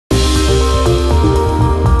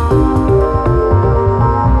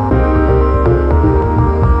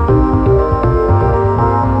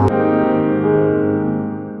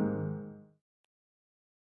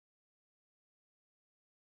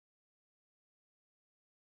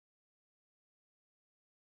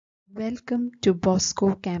Welcome to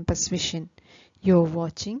Bosco Campus Vision. You're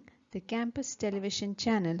watching the campus television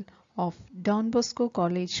channel of Don Bosco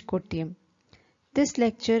College, Kottayam. This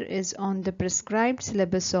lecture is on the prescribed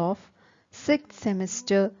syllabus of 6th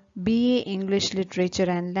semester BA English Literature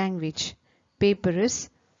and Language. Paper is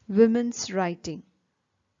Women's Writing.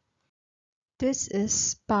 This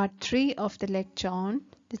is part 3 of the lecture on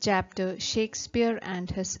the chapter Shakespeare and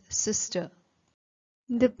His Sister.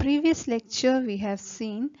 In the previous lecture, we have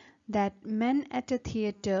seen that men at a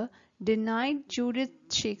theatre denied Judith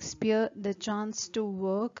Shakespeare the chance to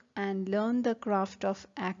work and learn the craft of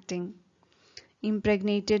acting.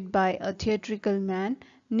 Impregnated by a theatrical man,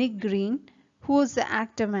 Nick Green, who was the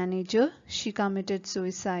actor manager, she committed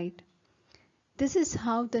suicide. This is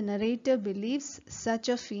how the narrator believes such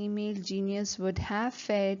a female genius would have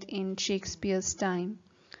fared in Shakespeare's time.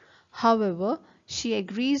 However, she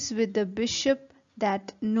agrees with the bishop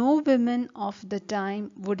that no women of the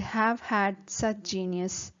time would have had such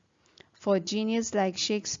genius, for genius like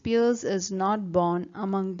Shakespeare's is not born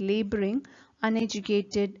among laboring,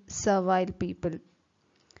 uneducated, servile people.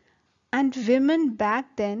 And women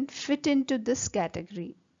back then fit into this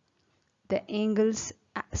category. The Angles,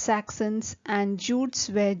 Saxons, and Jutes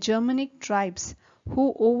were Germanic tribes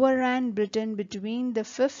who overran Britain between the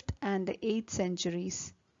 5th and the 8th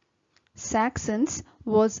centuries. Saxons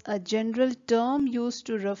was a general term used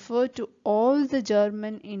to refer to all the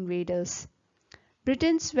German invaders.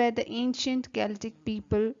 Britons were the ancient Celtic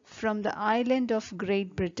people from the island of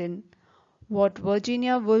Great Britain. What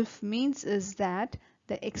Virginia Woolf means is that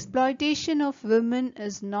the exploitation of women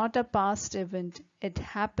is not a past event, it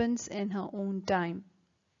happens in her own time.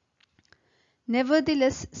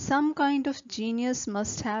 Nevertheless, some kind of genius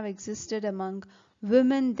must have existed among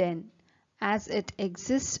women then, as it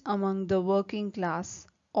exists among the working class,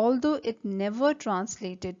 although it never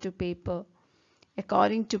translated to paper.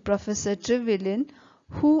 According to Professor Trevelyan,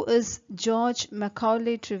 who is George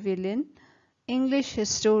Macaulay Trevelyan, English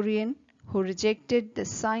historian who rejected the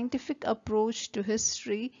scientific approach to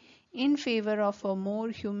history in favor of a more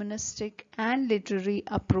humanistic and literary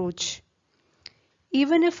approach.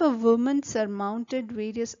 Even if a woman surmounted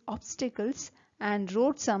various obstacles and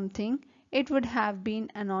wrote something, it would have been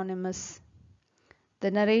anonymous. The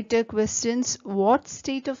narrator questions what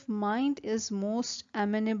state of mind is most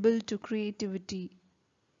amenable to creativity.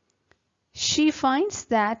 She finds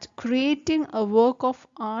that creating a work of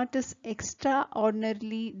art is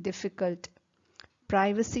extraordinarily difficult.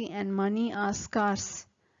 Privacy and money are scarce,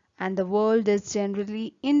 and the world is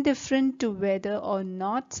generally indifferent to whether or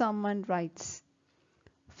not someone writes.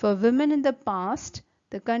 For women in the past,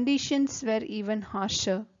 the conditions were even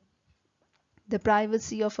harsher. The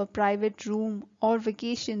privacy of a private room or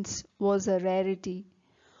vacations was a rarity.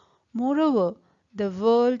 Moreover, the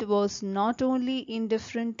world was not only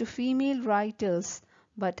indifferent to female writers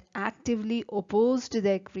but actively opposed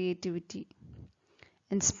their creativity.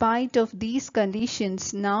 In spite of these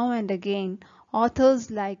conditions, now and again, authors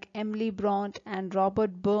like Emily Bronte and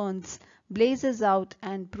Robert Burns blazes out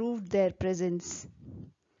and proved their presence.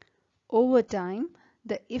 Over time,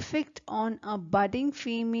 the effect on a budding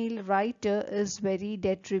female writer is very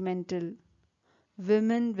detrimental.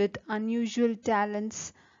 Women with unusual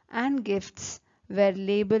talents and gifts were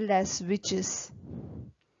labeled as witches.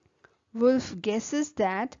 Woolf guesses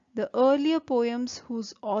that the earlier poems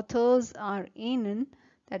whose authors are Anon,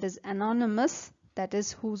 that is anonymous, that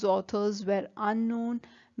is whose authors were unknown,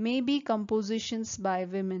 may be compositions by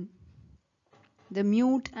women. The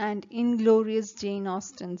Mute and Inglorious Jane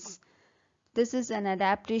Austens. This is an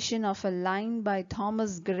adaptation of a line by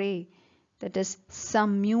Thomas Gray, that is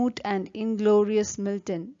Some Mute and Inglorious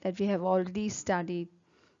Milton, that we have already studied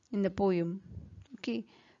in the poem. Okay,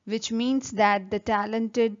 which means that the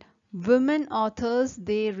talented women authors,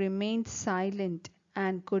 they remained silent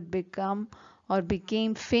and could become or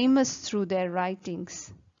became famous through their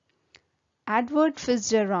writings. Edward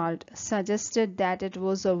Fitzgerald suggested that it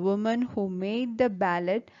was a woman who made the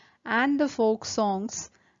ballad and the folk songs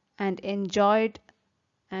and enjoyed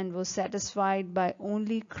and was satisfied by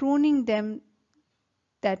only crooning them,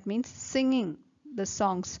 that means singing the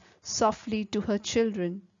songs softly to her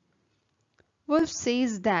children. Woolf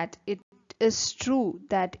says that it is true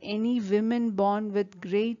that any woman born with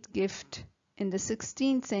great gift in the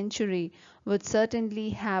 16th century would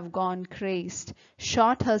certainly have gone crazed,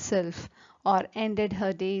 shot herself, or ended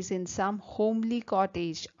her days in some homely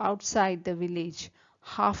cottage outside the village,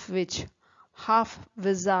 half witch, half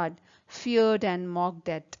wizard, feared and mocked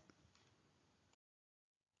at.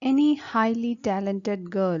 Any highly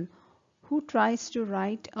talented girl who tries to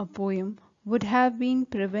write a poem would have been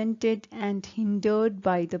prevented and hindered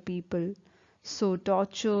by the people. so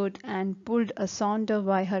tortured and pulled asunder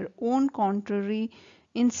by her own contrary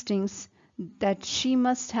instincts that she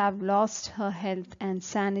must have lost her health and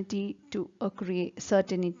sanity to a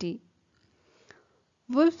certainty.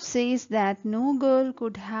 Woolf says that no girl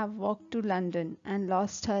could have walked to London and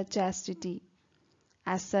lost her chastity.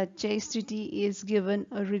 As such, chastity is given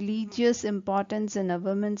a religious importance in a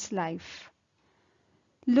woman's life.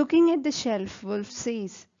 Looking at the shelf, Woolf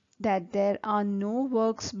says that there are no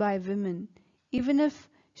works by women. Even if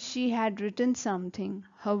she had written something,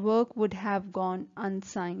 her work would have gone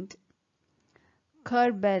unsigned.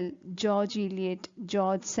 Currer Bell, George Eliot,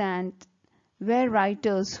 George Sand were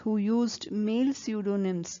writers who used male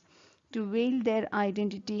pseudonyms to veil their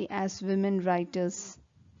identity as women writers.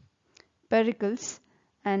 Pericles,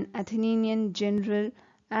 an Athenian general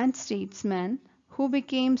and statesman who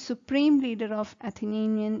became supreme leader of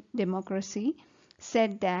Athenian democracy,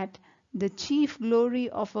 said that the chief glory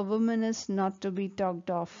of a woman is not to be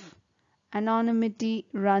talked of. Anonymity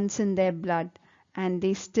runs in their blood, and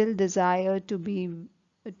they still desire to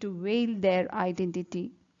veil their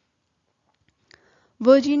identity.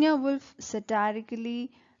 Virginia Woolf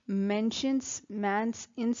satirically mentions man's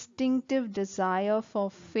instinctive desire for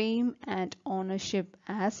fame and ownership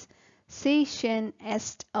as "Sachem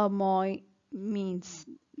est a moi" means.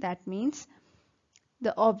 That means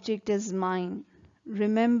the object is mine,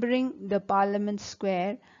 remembering the Parliament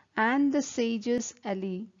Square and the Sages'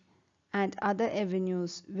 Alley and other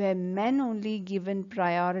avenues were men only given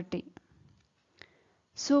priority.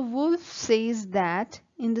 So Woolf says that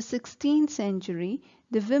in the 16th century,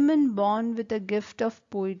 the woman born with a gift of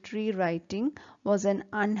poetry writing was an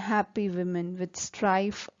unhappy woman with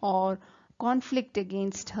strife or conflict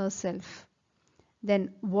against herself.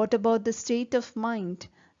 Then what about the state of mind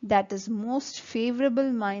that is most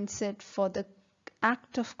favorable mindset for the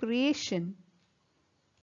act of creation?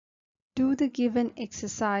 Do the given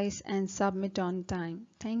exercise and submit on time.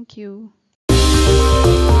 Thank you.